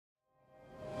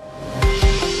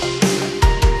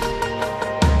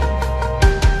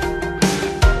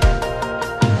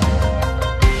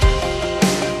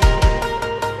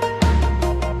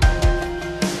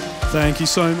Thank you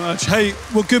so much. Hey,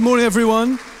 well, good morning,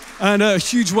 everyone. And a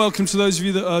huge welcome to those of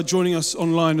you that are joining us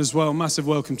online as well. Massive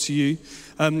welcome to you.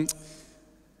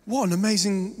 What an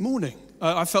amazing morning.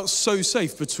 I felt so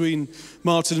safe between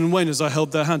Martin and Wayne as I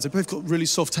held their hands. They both got really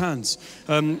soft hands.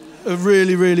 A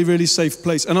really, really, really safe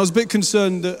place. And I was a bit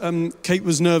concerned that Kate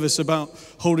was nervous about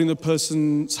holding the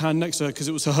person's hand next to her because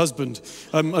it was her husband.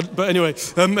 But anyway,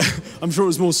 I'm sure it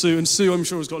was more Sue. And Sue, I'm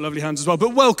sure, has got lovely hands as well.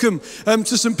 But welcome to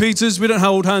St. Peter's. We don't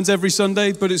hold hands every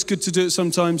Sunday, but it's good to do it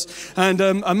sometimes. And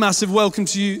a massive welcome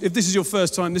to you. If this is your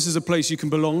first time, this is a place you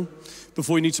can belong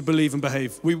before you need to believe and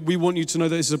behave. We want you to know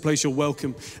that this is a place you're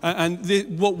welcome.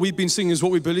 What we've been singing is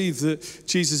what we believe, that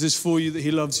Jesus is for you, that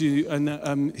he loves you, and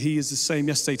that he is the same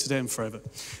yesterday, today, and forever.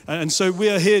 And so we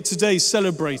are here today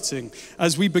celebrating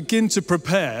as we begin to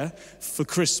prepare for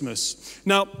Christmas.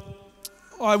 Now,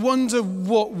 I wonder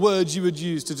what words you would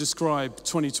use to describe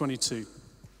 2022.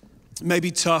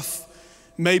 Maybe tough,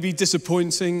 maybe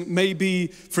disappointing, maybe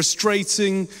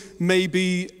frustrating,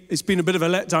 maybe it's been a bit of a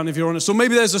letdown if you're honest. Or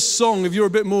maybe there's a song, if you're a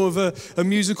bit more of a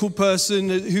musical person,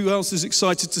 who else is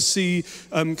excited to see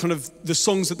kind of the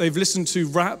songs that they've listened to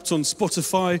wrapped on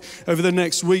Spotify over the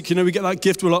next week? You know, we get that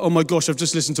gift, we're like, oh my gosh, I've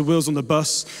just listened to Wheels on the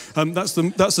Bus. That's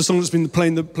the song that's been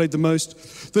played the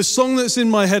most. The song that's in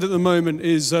my head at the moment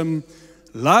is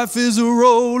life is a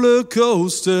roller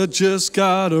coaster, just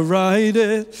gotta ride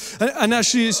it. And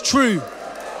actually it's true.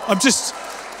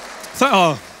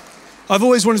 I've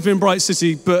always wanted to be in Bright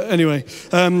City, but anyway,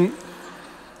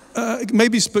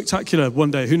 maybe spectacular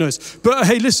one day, who knows? But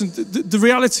hey, listen, the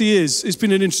reality is, it's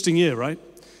been an interesting year, right?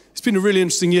 It's been a really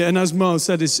interesting year, and as Miles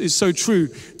said, it's so true.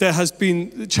 There has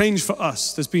been change for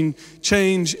us. There's been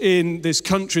change in this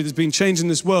country. There's been change in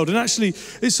this world. And actually,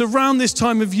 it's around this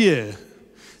time of year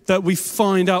that we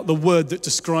find out the word that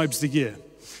describes the year.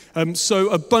 So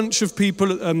a bunch of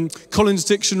people at Collins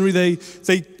Dictionary, they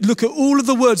look at all of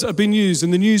the words that have been used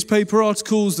in the newspaper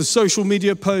articles, the social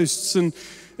media posts, and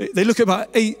they look at about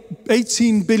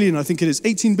 18 billion, I think it is,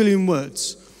 18 billion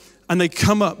words, and they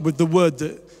come up with the word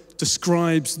that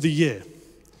describes the year.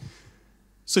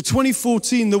 So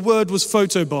 2014, the word was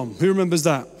photobomb. Who remembers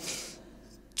that?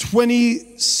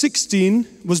 2016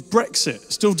 was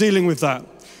Brexit, still dealing with that.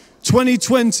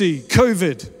 2020,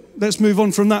 COVID. Let's move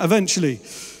on from that eventually.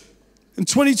 In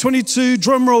 2022,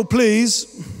 drum roll please,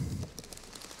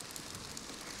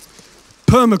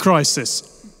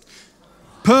 permacrisis.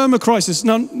 Permacrisis,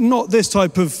 now not this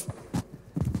type of,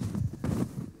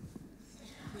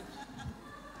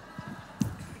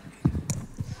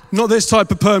 not this type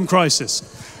of perm crisis.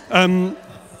 But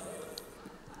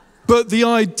the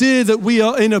idea that we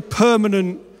are in a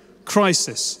permanent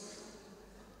crisis.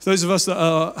 For those of us that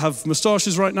have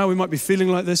moustaches right now, we might be feeling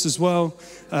like this as well.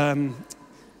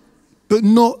 But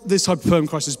not this type of permanent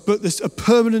crisis, but a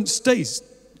permanent state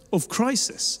of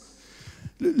crisis.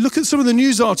 Look at some of the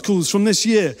news articles from this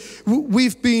year.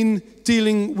 We've been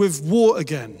dealing with war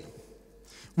again.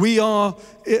 We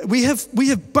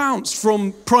have bounced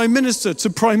from prime minister to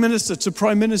prime minister to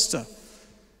prime minister.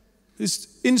 There's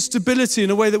instability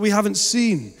in a way that we haven't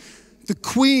seen. The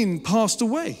Queen passed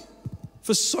away.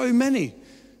 For so many,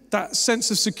 that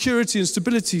sense of security and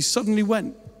stability suddenly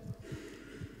went.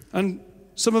 And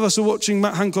some of us are watching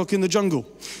Matt Hancock in the jungle.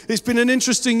 It's been an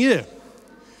interesting year.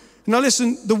 Now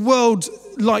listen, the world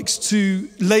likes to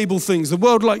label things. The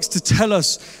world likes to tell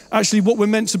us actually what we're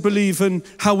meant to believe and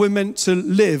how we're meant to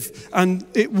live. And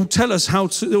it will tell us how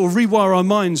to, or rewire our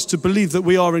minds to believe that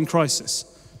we are in crisis.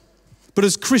 But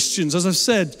as Christians, as I've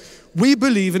said, we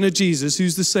believe in a Jesus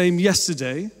who's the same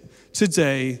yesterday,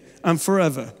 today, and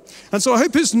forever. And so I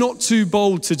hope it's not too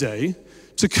bold today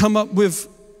to come up with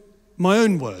my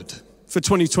own word for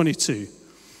 2022.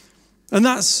 And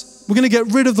that's, we're going to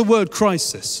get rid of the word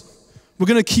crisis. We're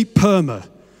going to keep perma,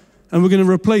 and we're going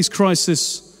to replace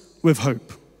crisis with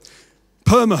hope.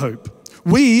 Permahope.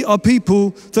 We are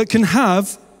people that can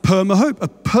have permahope, a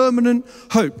permanent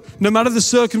hope. No matter the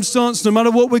circumstance, no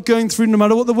matter what we're going through, no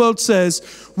matter what the world says,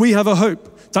 we have a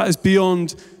hope that is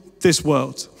beyond this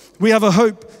world. We have a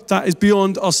hope that is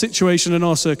beyond our situation and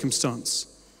our circumstance.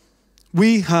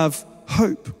 We have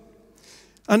hope.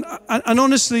 And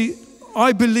honestly,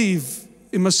 I believe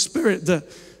in my spirit that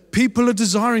people are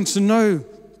desiring to know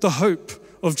the hope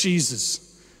of Jesus.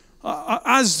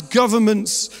 As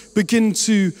governments begin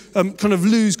to kind of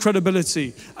lose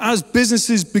credibility, as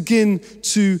businesses begin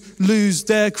to lose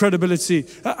their credibility,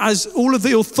 as all of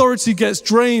the authority gets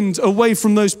drained away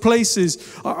from those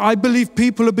places, I believe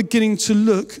people are beginning to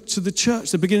look to the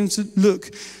church. They're beginning to look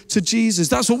to Jesus.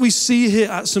 That's what we see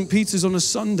here at St. Peter's on a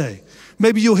Sunday.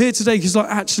 Maybe you're here today because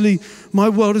actually my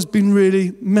world has been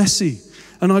really messy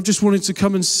and I just wanted to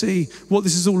come and see what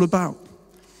this is all about.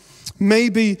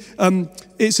 Maybe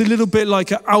it's a little bit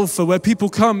like an alpha where people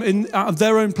come in out of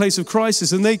their own place of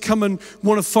crisis and they come and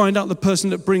want to find out the person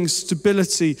that brings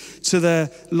stability to their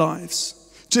lives.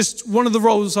 Just one of the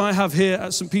roles I have here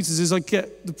at St. Peter's is I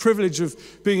get the privilege of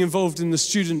being involved in the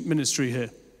student ministry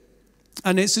here.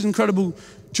 And it's an incredible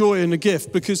joy and a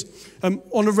gift because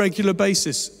on a regular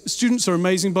basis, students are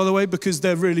amazing, by the way, because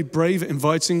they're really brave at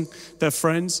inviting their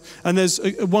friends. And there's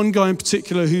one guy in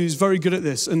particular who's very good at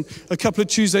this. And a couple of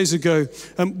Tuesdays ago,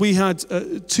 we had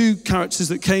two characters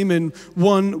that came in.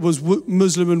 One was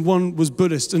Muslim and one was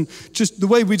Buddhist. And just the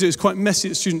way we do it is quite messy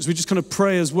at students. We just kind of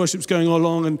pray as worship's going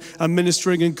along and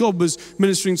ministering. And God was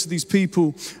ministering to these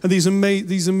people and these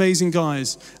amazing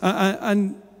guys.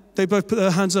 And they both put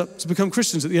their hands up to become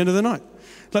Christians at the end of the night.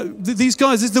 Like these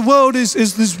guys, the world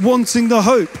is wanting the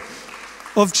hope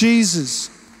of Jesus.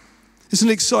 It's an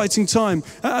exciting time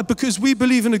because we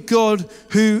believe in a God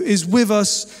who is with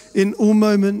us in all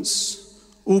moments,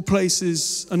 all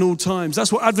places, and all times.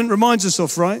 That's what Advent reminds us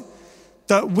of, right?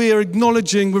 That we're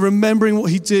remembering what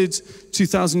he did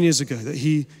 2,000 years ago, that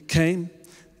he came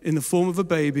in the form of a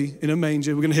baby in a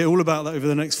manger. We're going to hear all about that over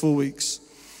the next 4 weeks.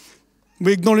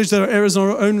 We acknowledge there are areas in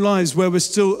our own lives where we're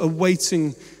still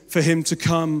awaiting for him to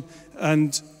come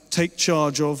and take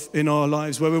charge of in our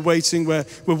lives, where we're waiting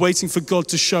for God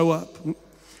to show up.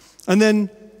 And then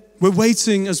we're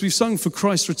waiting, as we've sung, for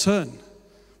Christ's return.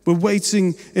 We're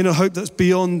waiting in a hope that's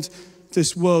beyond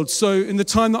this world. So in the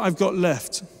time that I've got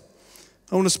left,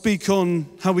 I want to speak on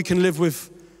how we can live with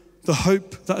the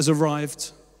hope that has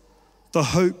arrived, the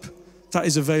hope that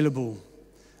is available,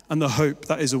 and the hope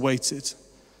that is awaited.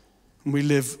 And we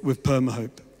live with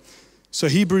Permahope. So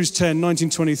Hebrews 10,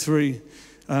 19-23,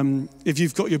 if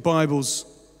you've got your Bibles,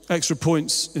 extra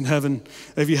points in heaven.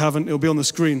 If you haven't, it'll be on the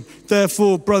screen.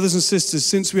 Therefore, brothers and sisters,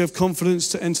 since we have confidence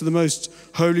to enter the most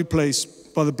holy place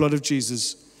by the blood of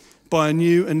Jesus, by a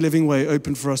new and living way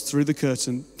opened for us through the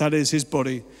curtain, that is his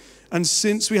body, and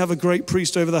since we have a great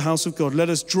priest over the house of God, let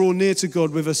us draw near to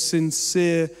God with a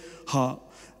sincere heart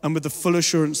and with the full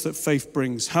assurance that faith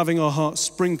brings, having our hearts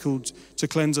sprinkled to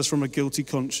cleanse us from a guilty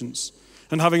conscience,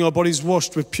 and having our bodies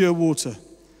washed with pure water.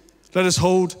 Let us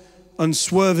hold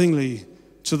unswervingly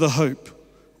to the hope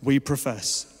we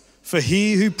profess. For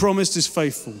he who promised is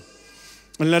faithful.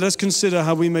 And let us consider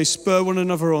how we may spur one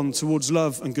another on towards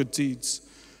love and good deeds,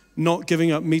 not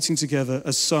giving up meeting together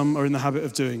as some are in the habit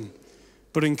of doing,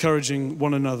 but encouraging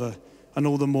one another, and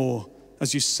all the more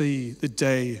as you see the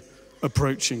day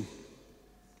approaching.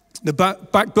 The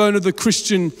backbone of the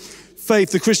Christian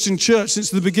faith, the Christian church, since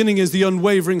the beginning is the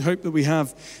unwavering hope that we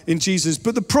have in Jesus.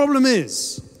 But the problem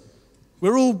is,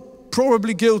 we're all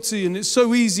probably guilty, and it's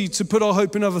so easy to put our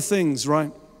hope in other things,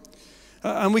 right?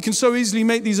 And we can so easily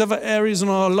make these other areas in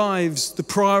our lives the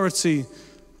priority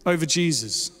over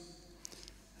Jesus.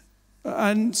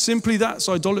 And simply that's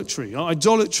idolatry.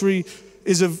 Idolatry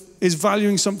is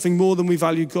valuing something more than we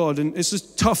value God. And it's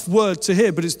a tough word to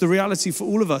hear, but it's the reality for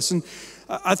all of us. And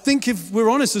I think if we're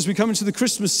honest, as we come into the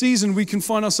Christmas season, we can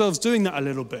find ourselves doing that a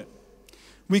little bit.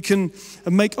 We can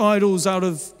make idols out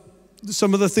of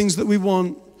some of the things that we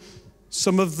want,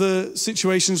 some of the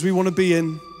situations we want to be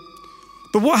in.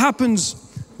 But what happens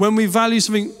when we value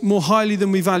something more highly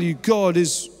than we value God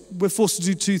is we're forced to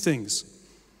do two things.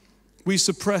 We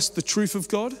suppress the truth of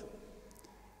God,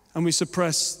 and we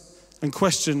suppress and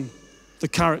question the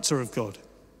character of God.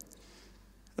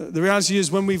 The reality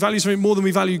is when we value something more than we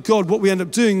value God, what we end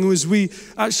up doing is we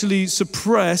actually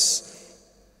suppress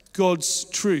God's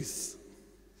truth.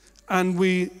 And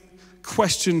we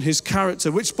question his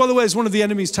character, which, by the way, is one of the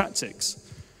enemy's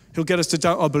tactics. He'll get us to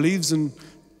doubt our beliefs and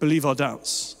believe our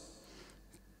doubts.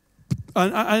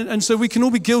 And so we can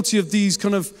all be guilty of these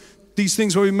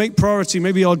things where we make priority,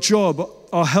 maybe our job,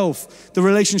 our health, the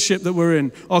relationship that we're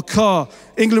in, our car,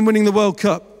 England winning the World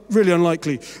Cup, really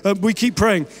unlikely. We keep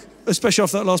praying, especially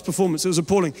after that last performance. It was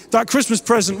appalling. That Christmas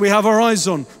present we have our eyes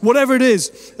on, whatever it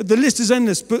is, the list is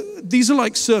endless, but these are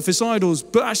like surface idols,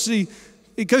 but actually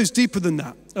it goes deeper than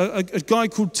that. A guy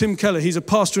called Tim Keller, he's a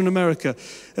pastor in America,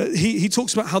 he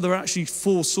talks about how there are actually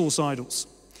 4 source idols.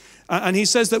 And he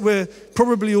says that we're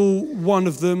probably all one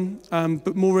of them,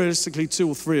 but more realistically 2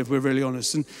 or 3 if we're really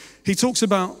honest. And he talks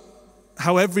about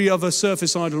how every other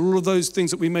surface idol, all of those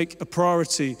things that we make a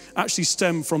priority actually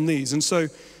stem from these. And so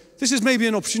this is maybe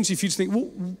an opportunity for you to think,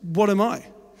 what am I?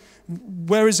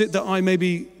 Where is it that I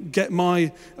maybe get my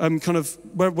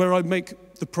where I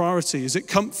make the priority? Is it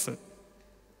comfort?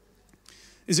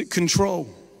 Is it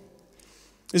control?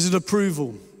 Is it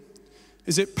approval?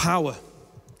 Is it power?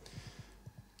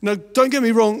 Now, don't get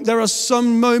me wrong, there are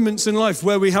some moments in life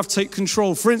where we have to take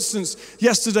control. For instance,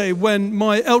 yesterday when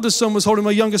my eldest son was holding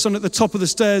my younger son at the top of the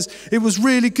stairs, it was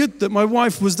really good that my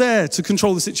wife was there to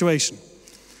control the situation.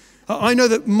 I know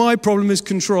that my problem is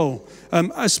control,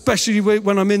 especially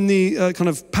when I'm in the kind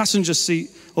of passenger seat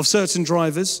of certain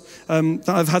drivers that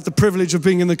I've had the privilege of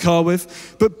being in the car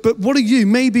with. But what are you?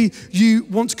 Maybe you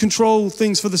want to control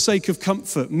things for the sake of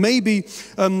comfort. Maybe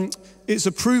it's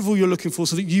approval you're looking for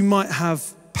so that you might have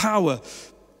power.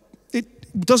 It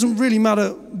doesn't really matter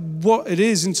what it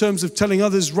is in terms of telling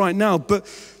others right now, but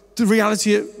the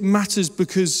reality, it matters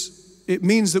because it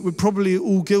means that we're probably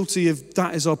all guilty if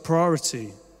that is our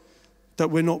priority,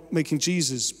 that we're not making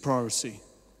Jesus priority.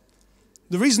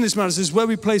 The reason this matters is where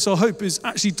we place our hope is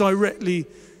actually directly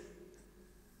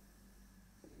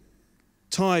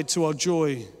tied to our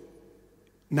joy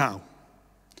now.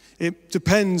 It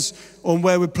depends on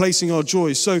where we're placing our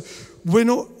joy. So we're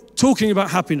not talking about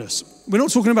happiness. We're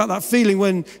not talking about that feeling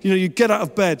when you get out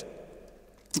of bed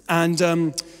and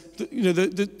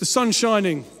the sun's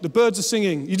shining, the birds are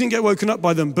singing. You didn't get woken up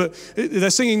by them, but they're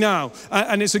singing now,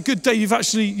 and it's a good day. You've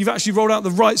actually rolled out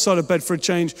the right side of bed for a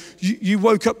change. You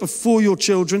woke up before your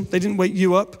children; they didn't wake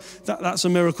you up. That's a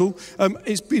miracle.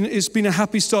 It's been a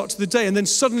happy start to the day, and then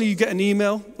suddenly you get an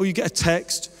email or you get a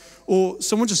text, or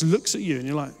someone just looks at you, and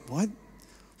you're like, "What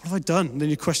have I done?" And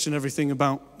then you question everything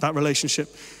about that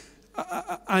relationship.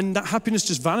 And that happiness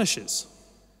just vanishes.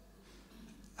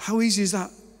 How easy is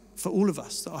that for all of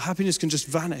us, that our happiness can just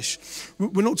vanish?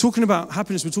 We're not talking about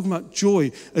happiness, we're talking about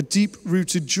joy, a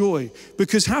deep-rooted joy,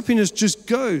 because happiness just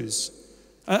goes.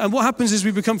 And what happens is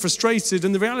we become frustrated,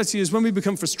 and the reality is when we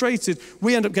become frustrated,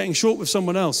 we end up getting short with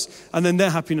someone else, and then their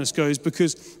happiness goes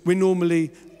because we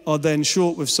normally are then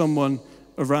short with someone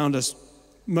around us,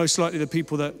 most likely the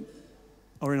people that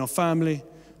are in our family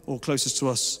or closest to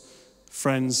us,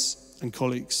 friends and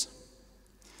colleagues.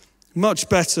 Much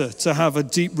better to have a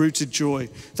deep-rooted joy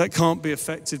that can't be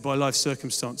affected by life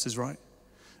circumstances, right?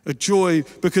 A joy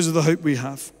because of the hope we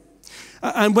have.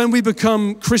 And when we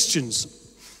become Christians,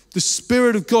 the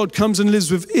Spirit of God comes and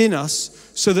lives within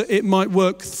us so that it might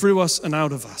work through us and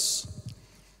out of us.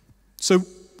 So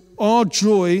our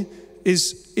joy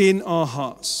is in our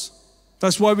hearts.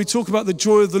 That's why we talk about the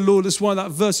joy of the Lord. That's why that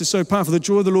verse is so powerful. The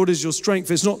joy of the Lord is your strength.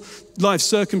 It's not life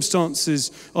circumstances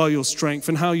are your strength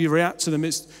and how you react to them.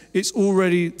 It's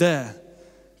already there.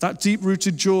 That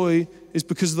deep-rooted joy is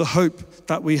because of the hope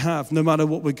that we have, no matter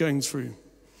what we're going through.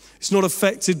 It's not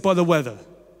affected by the weather.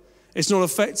 It's not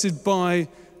affected by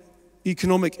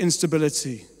economic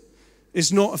instability.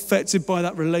 It's not affected by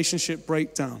that relationship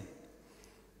breakdown.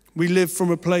 We live from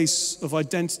a place of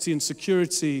identity and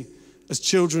security as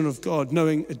children of God,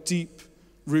 knowing a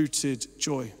deep-rooted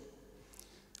joy.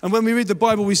 And when we read the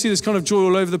Bible, we see this kind of joy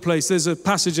all over the place. There's a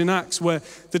passage in Acts where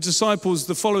the disciples,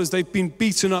 the followers, they've been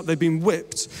beaten up, they've been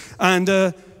whipped, and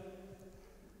they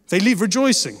leave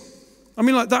rejoicing. I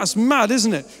mean, that's mad,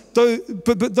 isn't it?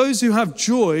 But those who have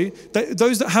joy,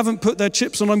 those that haven't put their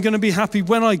chips on, I'm going to be happy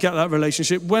when I get that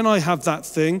relationship, when I have that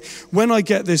thing, when I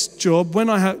get this job, when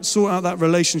I sort out that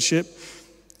relationship,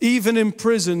 even in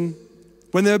prison,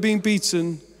 when they're being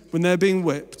beaten, when they're being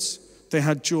whipped, they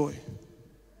had joy.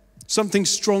 Something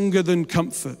stronger than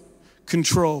comfort,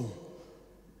 control,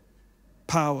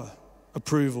 power,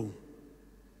 approval.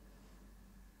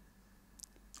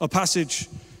 Our passage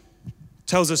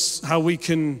tells us how we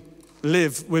can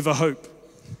live with a hope,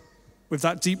 with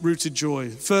that deep-rooted joy.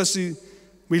 Firstly,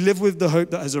 we live with the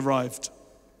hope that has arrived.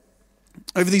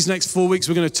 Over these next 4 weeks,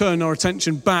 we're going to turn our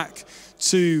attention back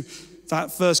to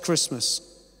that first Christmas.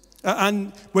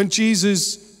 And when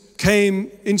Jesus came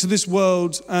into this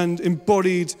world and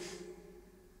embodied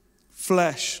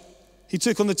flesh, he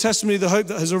took on the testimony of the hope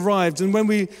that has arrived. And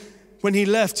when he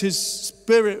left his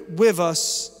Spirit with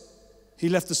us, he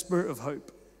left the spirit of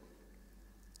hope.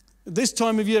 This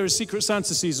time of year is Secret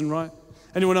Santa season, right?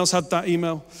 Anyone else had that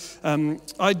email?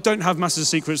 I don't have massive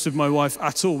secrets with my wife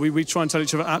at all. We try and tell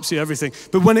each other absolutely everything.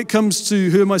 But when it comes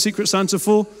to who am I Secret Santa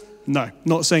for? No,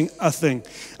 not saying a thing.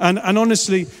 And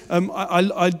honestly,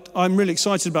 I'm really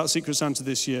excited about Secret Santa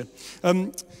this year.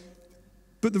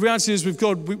 But the reality is with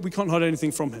God, we can't hide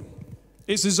anything from him.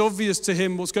 It's as obvious to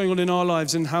him what's going on in our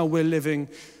lives and how we're living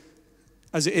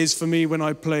as it is for me when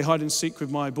I play hide and seek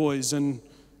with my boys. And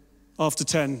after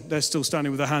 10, they're still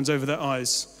standing with their hands over their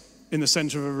eyes in the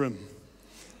center of a room.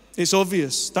 It's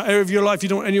obvious. That area of your life you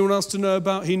don't want anyone else to know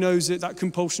about, he knows it. That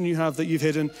compulsion you have that you've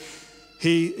hidden,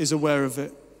 he is aware of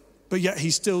it. But yet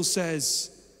he still says,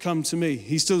 come to me.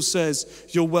 He still says,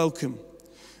 you're welcome.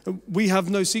 We have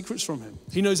no secrets from him.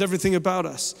 He knows everything about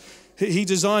us. He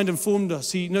designed and formed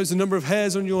us. He knows the number of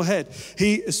hairs on your head.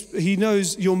 He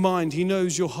knows your mind. He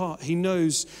knows your heart. He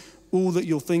knows all that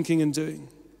you're thinking and doing.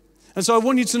 And so I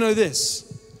want you to know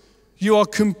this. You are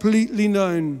completely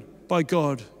known by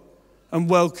God and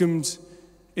welcomed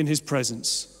in his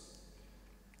presence.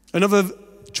 Another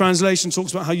translation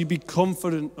talks about how you be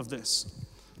confident of this.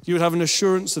 You would have an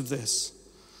assurance of this,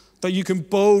 that you can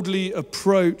boldly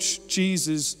approach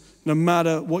Jesus no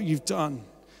matter what you've done.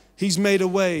 He's made a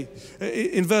way.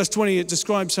 In verse 20, it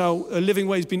describes how a living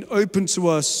way has been opened to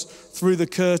us through the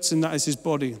curtain that is his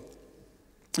body.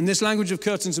 And this language of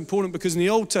curtain is important because in the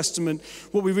Old Testament,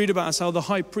 what we read about is how the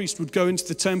high priest would go into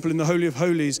the temple in the Holy of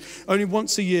Holies only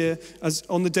once a year, as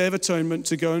on the Day of Atonement,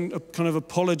 to go and kind of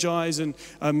apologize and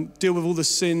deal with all the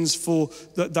sins for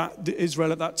that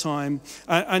Israel at that time,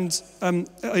 and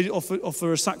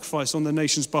offer a sacrifice on the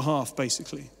nation's behalf,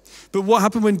 basically. But what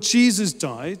happened when Jesus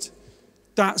died,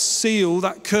 that seal,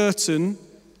 that curtain,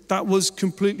 that was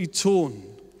completely torn.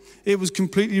 It was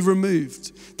completely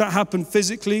removed. That happened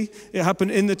physically, it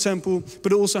happened in the temple,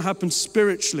 but it also happened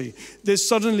spiritually.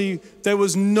 There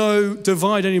was no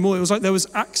divide anymore. It was like there was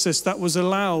access that was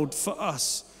allowed for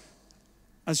us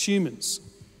as humans.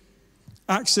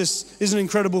 Access is an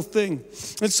incredible thing.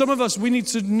 And some of us, we need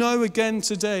to know again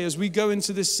today as we go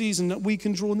into this season that we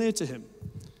can draw near to him.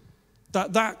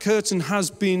 That curtain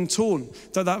has been torn,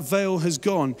 that veil has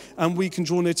gone, and we can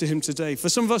draw near to him today. For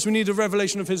some of us, we need a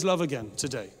revelation of his love again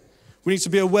today. We need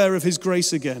to be aware of his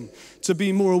grace again, to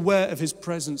be more aware of his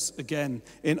presence again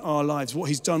in our lives, what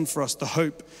he's done for us, the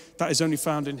hope that is only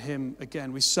found in him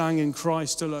again. We sang in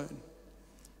Christ alone,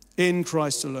 in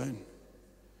Christ alone.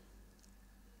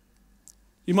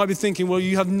 You might be thinking, well,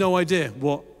 you have no idea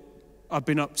what I've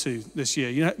been up to this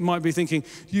year. You might be thinking,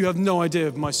 you have no idea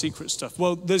of my secret stuff.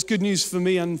 Well, there's good news for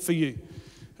me and for you.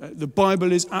 The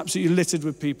Bible is absolutely littered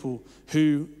with people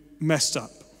who messed up,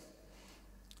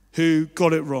 who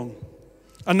got it wrong.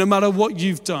 And no matter what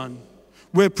you've done,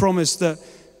 we're promised that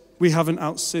we haven't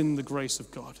outsinned the grace of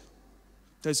God.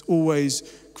 There's always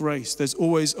grace. There's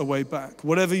always a way back.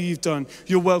 Whatever you've done,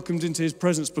 you're welcomed into his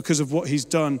presence because of what he's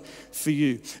done for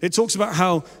you. It talks about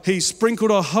how he sprinkled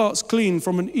our hearts clean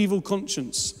from an evil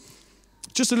conscience.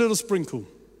 Just a little sprinkle.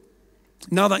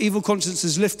 Now that evil conscience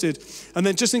is lifted, and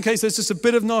then just in case there's just a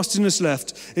bit of nastiness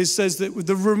left, it says that with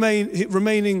the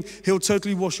remaining, he'll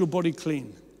totally wash your body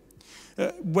clean.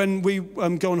 When we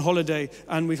go on holiday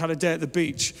and we've had a day at the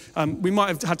beach, we might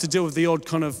have had to deal with the odd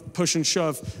kind of push and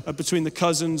shove between the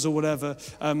cousins or whatever.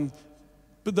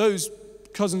 But those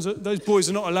boys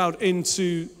are not allowed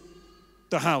into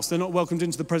the house. They're not welcomed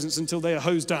into the presence until they are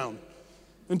hosed down,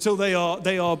 until they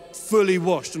are fully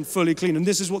washed and fully clean. And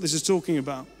this is what this is talking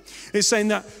about. It's saying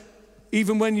that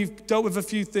even when you've dealt with a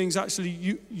few things,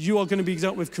 actually you are going to be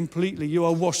dealt with completely. You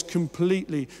are washed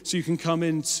completely so you can come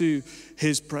into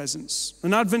his presence.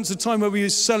 And Advent's a time where we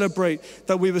celebrate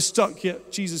that we were stuck,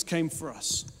 yet Jesus came for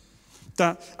us.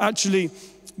 That actually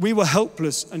we were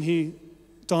helpless and he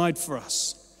died for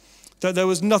us. That there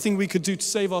was nothing we could do to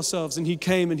save ourselves, and he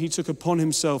came and he took upon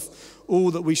himself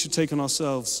all that we should take on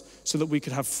ourselves so that we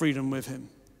could have freedom with him.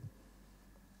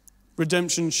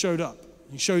 Redemption showed up.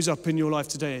 He shows up in your life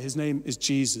today. His name is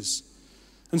Jesus.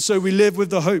 And so we live with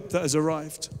the hope that has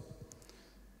arrived.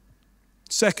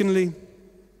 Secondly,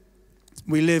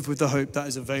 we live with the hope that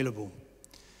is available.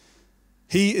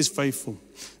 He is faithful.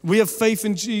 We have faith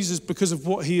in Jesus because of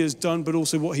what he has done, but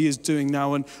also what he is doing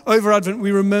now. And over Advent,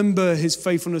 we remember his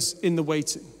faithfulness in the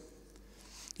waiting.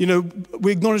 You know,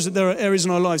 we acknowledge that there are areas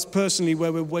in our lives personally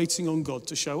where we're waiting on God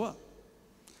to show up.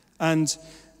 And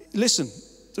listen,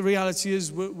 the reality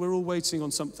is we're all waiting on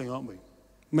something, aren't we?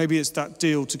 Maybe it's that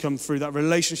deal to come through, that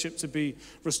relationship to be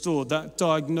restored, that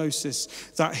diagnosis,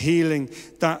 that healing,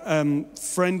 that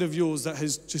friend of yours that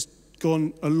has just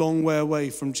gone a long way away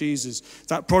from Jesus,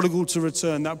 that prodigal to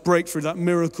return, that breakthrough, that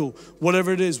miracle,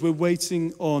 whatever it is, we're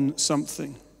waiting on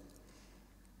something.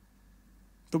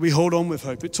 But we hold on with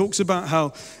hope. It talks about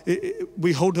how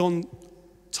we hold on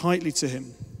tightly to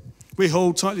him. We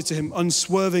hold tightly to him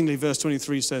unswervingly, verse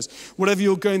 23 says. Whatever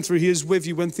you're going through, he is with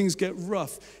you. When things get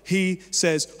rough, he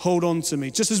says, hold on to me.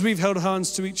 Just as we've held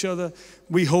hands to each other,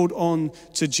 we hold on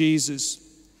to Jesus.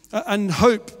 And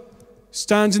hope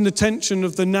stands in the tension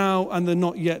of the now and the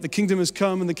not yet. The kingdom has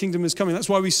come and the kingdom is coming. That's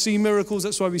why we see miracles.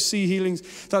 That's why we see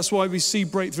healings. That's why we see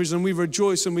breakthroughs, and we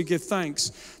rejoice and we give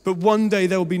thanks. But one day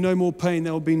there will be no more pain.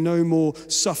 There will be no more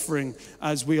suffering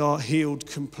as we are healed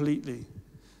completely.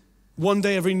 One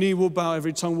day every knee will bow,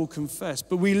 every tongue will confess.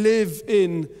 But we live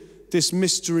in this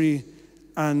mystery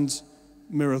and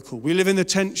miracle. We live in the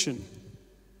tension.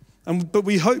 But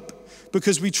we hope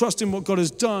because we trust in what God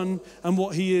has done and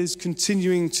what he is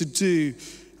continuing to do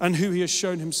and who he has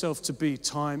shown himself to be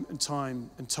time and time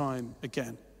and time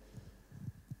again.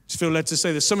 I just feel led to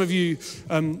say this. Some of you,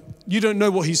 you don't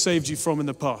know what he saved you from in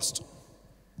the past.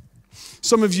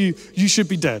 Some of you, you should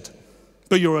be dead,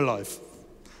 but you're alive.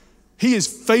 He is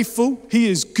faithful. He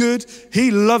is good.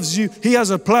 He loves you. He has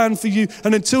a plan for you.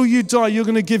 And until you die, you're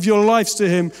going to give your lives to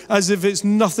him as if it's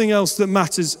nothing else that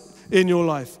matters in your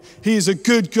life. He is a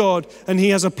good God, and he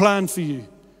has a plan for you.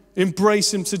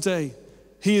 Embrace him today.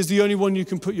 He is the only one you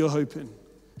can put your hope in.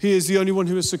 He is the only one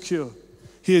who is secure.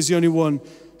 He is the only one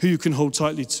who you can hold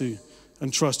tightly to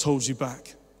and trust holds you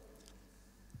back.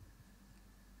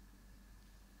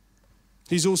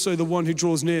 He's also the one who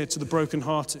draws near to the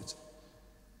brokenhearted.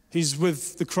 He's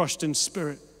with the crushed in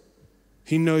spirit.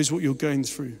 He knows what you're going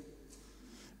through.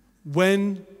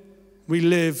 When we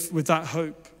live with that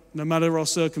hope, no matter our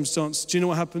circumstance, do you know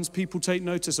what happens? People take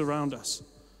notice around us.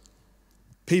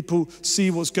 People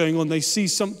see what's going on. They see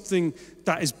something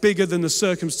that is bigger than the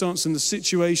circumstance and the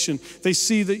situation. They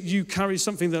see that you carry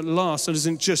something that lasts and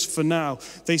isn't just for now.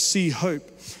 They see hope.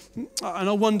 And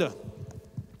I wonder,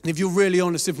 if you're really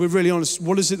honest, if we're really honest,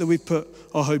 what is it that we put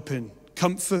our hope in?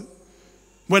 Comfort?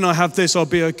 When I have this, I'll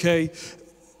be okay.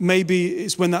 Maybe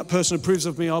it's when that person approves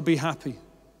of me, I'll be happy.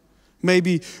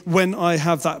 Maybe when I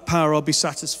have that power, I'll be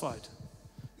satisfied.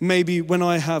 Maybe when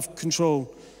I have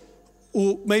control.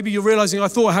 Or maybe you're realizing, I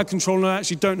thought I had control and I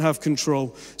actually don't have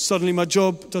control. Suddenly my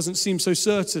job doesn't seem so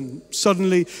certain.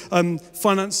 Suddenly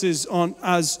finances aren't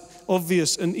as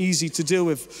obvious and easy to deal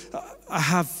with. I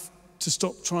have to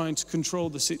stop trying to control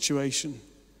the situation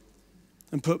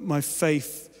and put my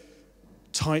faith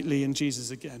tightly in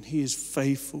Jesus again. He is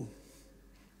faithful.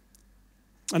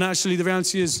 And actually the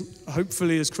reality is,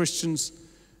 hopefully as Christians,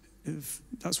 if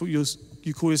that's what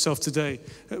you call yourself today,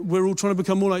 we're all trying to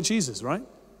become more like Jesus, right?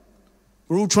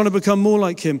 We're all trying to become more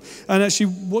like him. And actually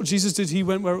what Jesus did, he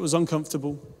went where it was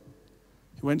uncomfortable.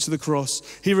 He went to the cross.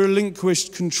 He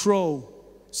relinquished control,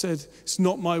 said, it's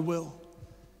not my will.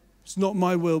 It's not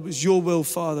my will, but it's your will,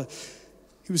 Father.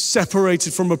 He was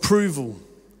separated from approval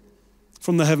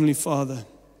from the Heavenly Father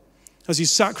as he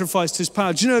sacrificed his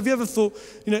power. Do you know, have you ever thought,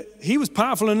 he was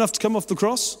powerful enough to come off the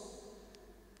cross?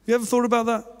 Have you ever thought about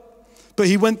that? But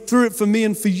he went through it for me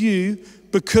and for you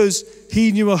because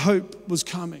he knew a hope was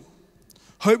coming.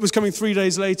 Hope was coming 3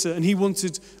 days later, and he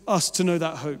wanted us to know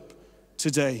that hope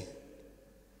today.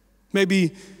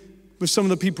 Maybe with some of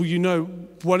the people you know,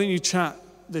 why don't you chat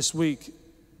this week?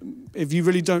 If you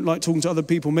really don't like talking to other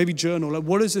people, maybe journal. Like,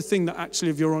 what is the thing that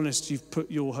actually, if you're honest, you've put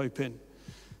your hope in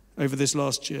over this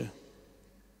last year?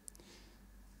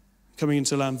 Coming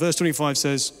into land. Verse 25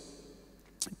 says,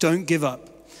 don't give up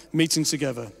meeting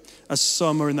together, as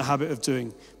some are in the habit of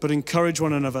doing, but encourage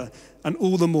one another, and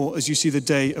all the more as you see the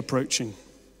day approaching.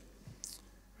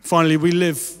 Finally, we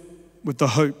live with the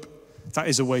hope that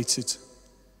is awaited.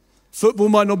 Football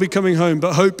might not be coming home,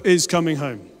 but hope is coming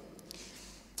home.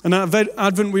 And at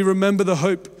Advent, we remember the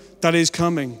hope that is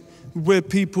coming. We're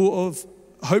people of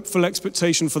hopeful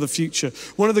expectation for the future.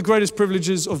 One of the greatest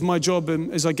privileges of my job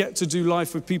is I get to do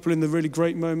life with people in the really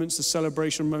great moments, the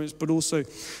celebration moments, but also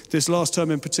this last term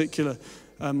in particular,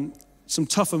 some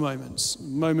tougher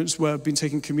moments where I've been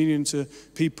taking communion to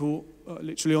people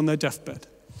literally on their deathbed.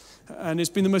 And it's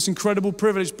been the most incredible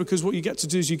privilege because what you get to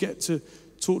do is you get to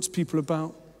talk to people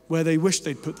about where they wish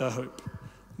they'd put their hope,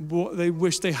 what they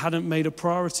wish they hadn't made a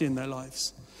priority in their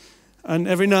lives. And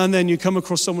every now and then you come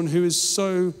across someone who is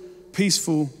so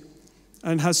peaceful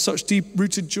and has such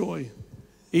deep-rooted joy,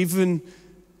 even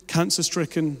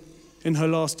cancer-stricken in her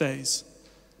last days,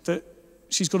 that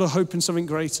she's got a hope in something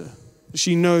greater.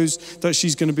 She knows that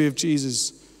she's going to be of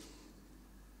Jesus.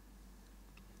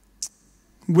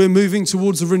 We're moving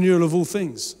towards the renewal of all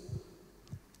things,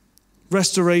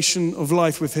 restoration of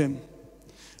life with him.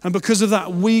 And because of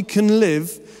that, we can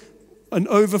live and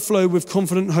overflow with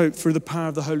confident hope through the power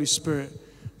of the Holy Spirit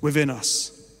within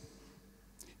us.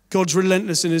 God's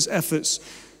relentless in his efforts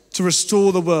to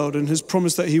restore the world and has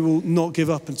promised that he will not give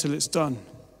up until it's done.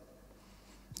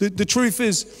 The truth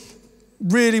is,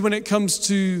 really, when it comes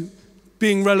to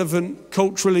being relevant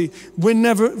culturally, we're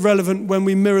never relevant when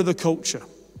we mirror the culture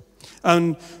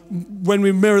and when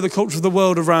we mirror the culture of the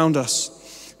world around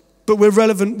us. But we're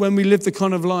relevant when we live the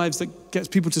kind of lives that gets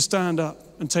people to stand up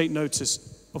and take notice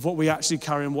of what we actually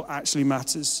carry and what actually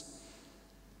matters.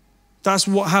 That's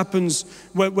what happens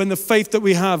when the faith that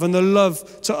we have and the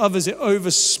love to others, it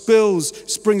overspills,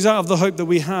 springs out of the hope that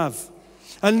we have.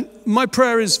 And my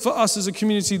prayer is for us as a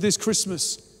community this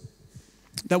Christmas,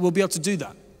 that we'll be able to do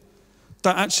that.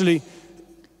 That actually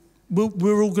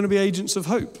we're all going to be agents of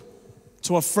hope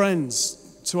to our friends,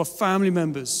 to our family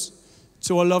members,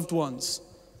 to our loved ones,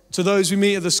 to those we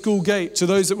meet at the school gate, to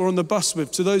those that we're on the bus with,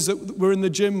 to those that we're in the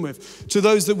gym with, to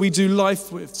those that we do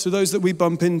life with, to those that we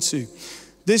bump into.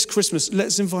 This Christmas,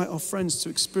 let's invite our friends to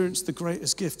experience the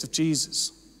greatest gift of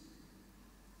Jesus.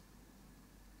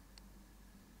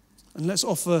 And let's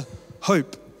offer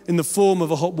hope in the form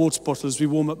of a hot water bottle as we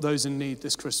warm up those in need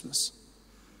this Christmas.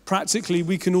 Practically,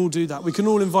 we can all do that. We can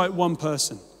all invite one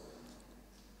person.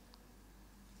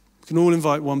 We can all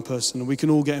invite one person and we can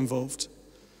all get involved.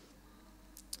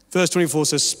 Verse 24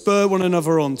 says, spur one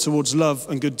another on towards love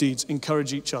and good deeds.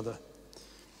 Encourage each other.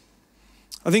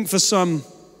 I think for some,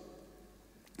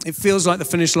 it feels like the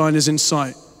finish line is in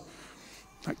sight.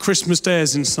 Like Christmas Day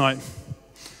is in sight.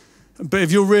 But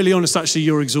if you're really honest, actually,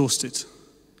 you're exhausted.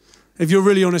 If you're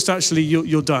really honest, actually,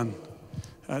 you're done.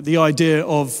 The idea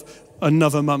of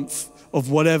another month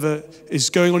of whatever is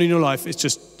going on in your life, it's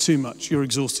just too much. You're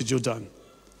exhausted, you're done.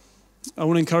 I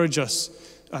want to encourage us.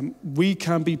 We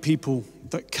can be people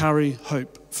that carry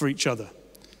hope for each other.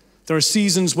 There are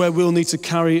seasons where we'll need to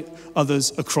carry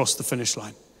others across the finish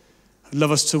line. I'd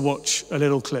love us to watch a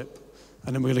little clip,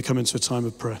 and then we're going to come into a time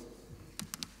of prayer.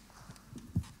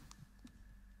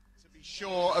 To be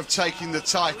sure of taking the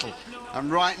title,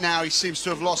 and right now he seems to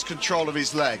have lost control of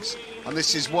his legs, and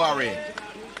this is worrying.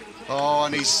 Oh,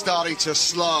 and he's starting to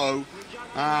slow,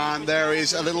 and there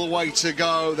is a little way to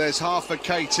go. There's half a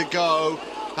K to go,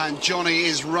 and Johnny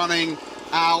is running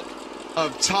out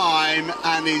of time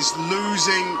and is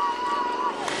losing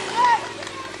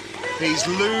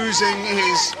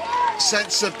his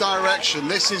sense of direction.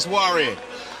 This is worrying.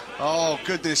 Oh,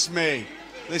 goodness me.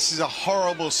 This is a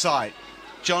horrible sight.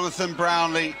 Jonathan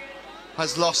Brownlee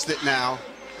has lost it now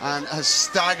and has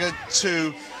staggered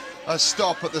to a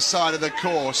stop at the side of the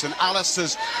course, and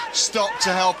Alistair's stopped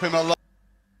to help him along.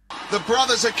 The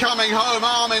brothers are coming home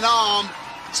arm in arm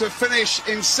to finish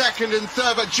in second and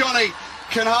third, but Johnny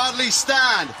can hardly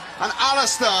stand, and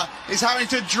Alistair is having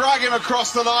to drag him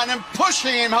across the line and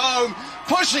pushing him home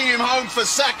for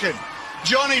second.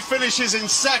 Johnny finishes in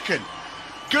second.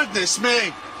 Goodness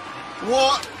me,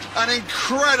 what an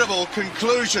incredible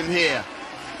conclusion here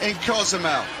in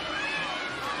Cozumel.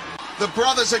 The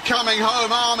brothers are coming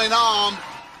home arm in arm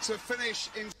to finish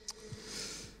in...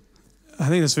 I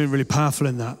think that's been really powerful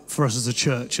in that for us as a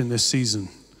church in this season.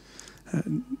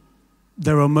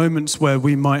 There are moments where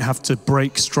we might have to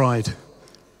break stride,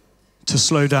 to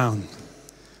slow down,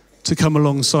 to come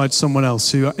alongside someone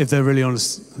else who, if they're really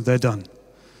honest, they're done.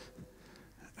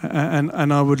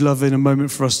 And I would love in a moment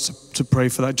for us to pray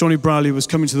for that. Johnny Browley was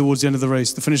coming towards the end of the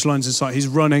race. The finish line's in sight. He's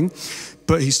running,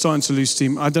 but he's starting to lose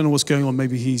steam. I don't know what's going on.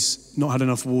 Maybe he's not had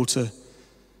enough water,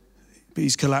 but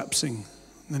he's collapsing.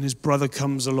 And then his brother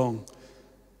comes along.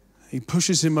 He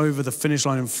pushes him over the finish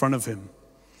line in front of him.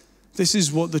 This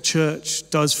is what the church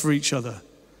does for each other.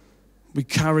 We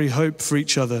carry hope for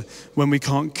each other when we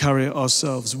can't carry it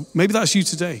ourselves. Maybe that's you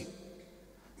today.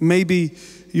 Maybe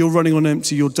you're running on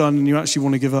empty, you're done, and you actually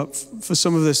want to give up. For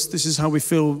some of us, this is how we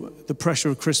feel the pressure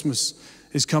of Christmas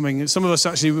is coming. Some of us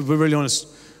actually, we're really honest,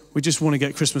 we just want to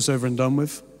get Christmas over and done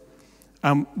with.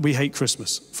 And we hate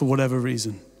Christmas for whatever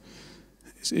reason.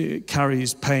 It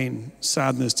carries pain,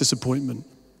 sadness, disappointment.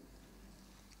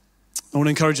 I want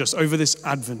to encourage us over this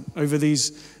Advent, over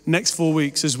these next 4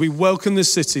 weeks, as we welcome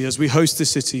this city, as we host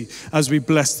this city, as we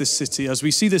bless this city, as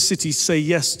we see this city say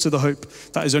yes to the hope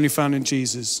that is only found in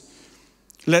Jesus.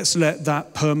 Let's let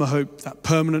that permahope, that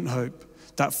permanent hope,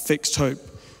 that fixed hope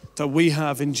that we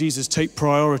have in Jesus take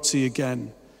priority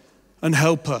again and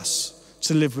help us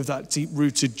to live with that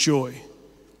deep-rooted joy,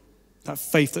 that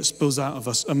faith that spills out of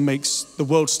us and makes the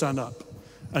world stand up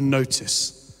and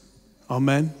notice.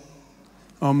 Amen.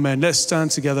 Amen. Let's stand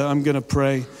together. I'm going to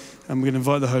pray and we're going to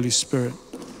invite the Holy Spirit.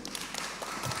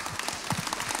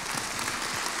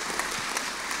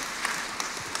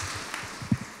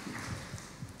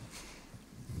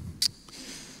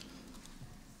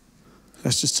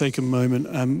 Let's just take a moment.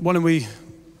 Why don't we,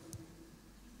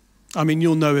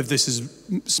 you'll know if this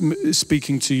is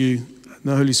speaking to you.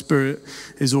 The Holy Spirit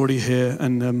is already here.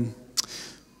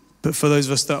 But for those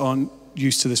of us that aren't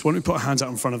used to this, why don't we put our hands out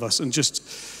in front of us and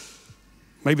just...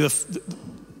 Maybe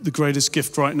the greatest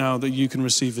gift right now that you can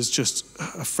receive is just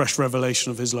a fresh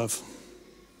revelation of his love,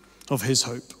 of his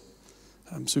hope.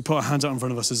 So we put our hands out in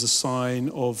front of us as a sign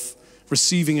of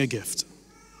receiving a gift.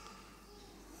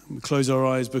 And we close our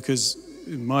eyes because,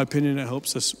 in my opinion, it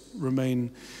helps us remain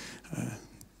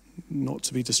not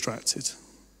to be distracted.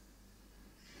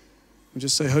 We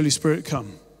just say, Holy Spirit,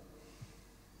 come.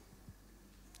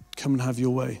 Come and have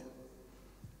your way.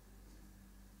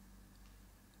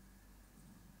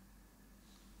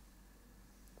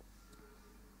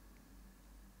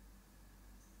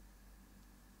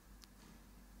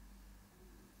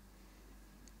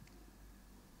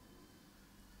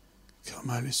 Come,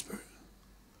 Holy Spirit.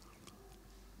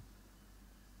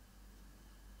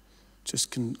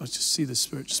 I just see the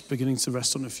Spirit just beginning to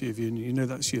rest on a few of you, and you know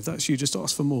that's you. If that's you, just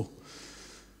ask for more.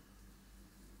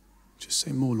 Just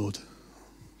say more, Lord.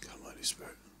 Come, Holy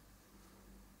Spirit.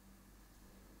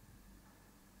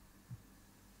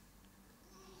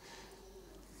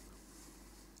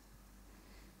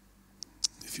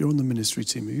 If you're on the ministry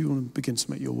team, if you want to begin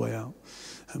to make your way out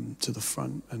to the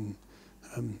front, and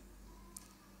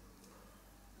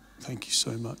thank you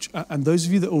so much. And those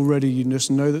of you that already, you just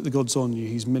know that the God's on you,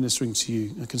 he's ministering to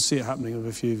you. I can see it happening with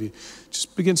a few of you.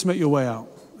 Just begin to make your way out.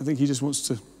 I think he just wants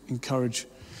to encourage.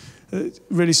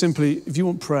 Really simply, if you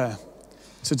want prayer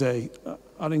today,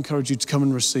 I'd encourage you to come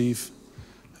and receive.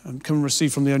 Come and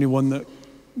receive from the only one that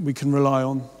we can rely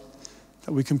on,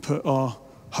 that we can put our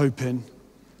hope in.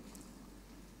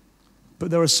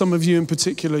 But there are some of you in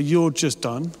particular, you're just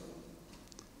done.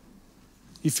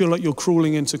 You feel like you're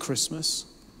crawling into Christmas,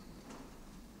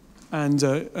 and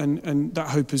that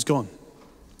hope is gone.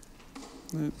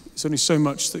 There's only so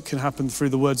much that can happen through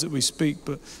the words that we speak,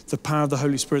 but the power of the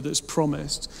Holy Spirit that's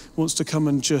promised wants to come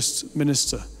and just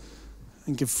minister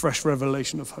and give fresh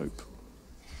revelation of hope.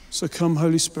 So come,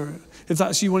 Holy Spirit. If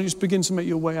that's you, why don't you just begin to make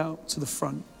your way out to the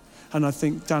front? And I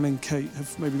think Dan and Kate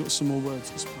have maybe got some more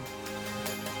words as well.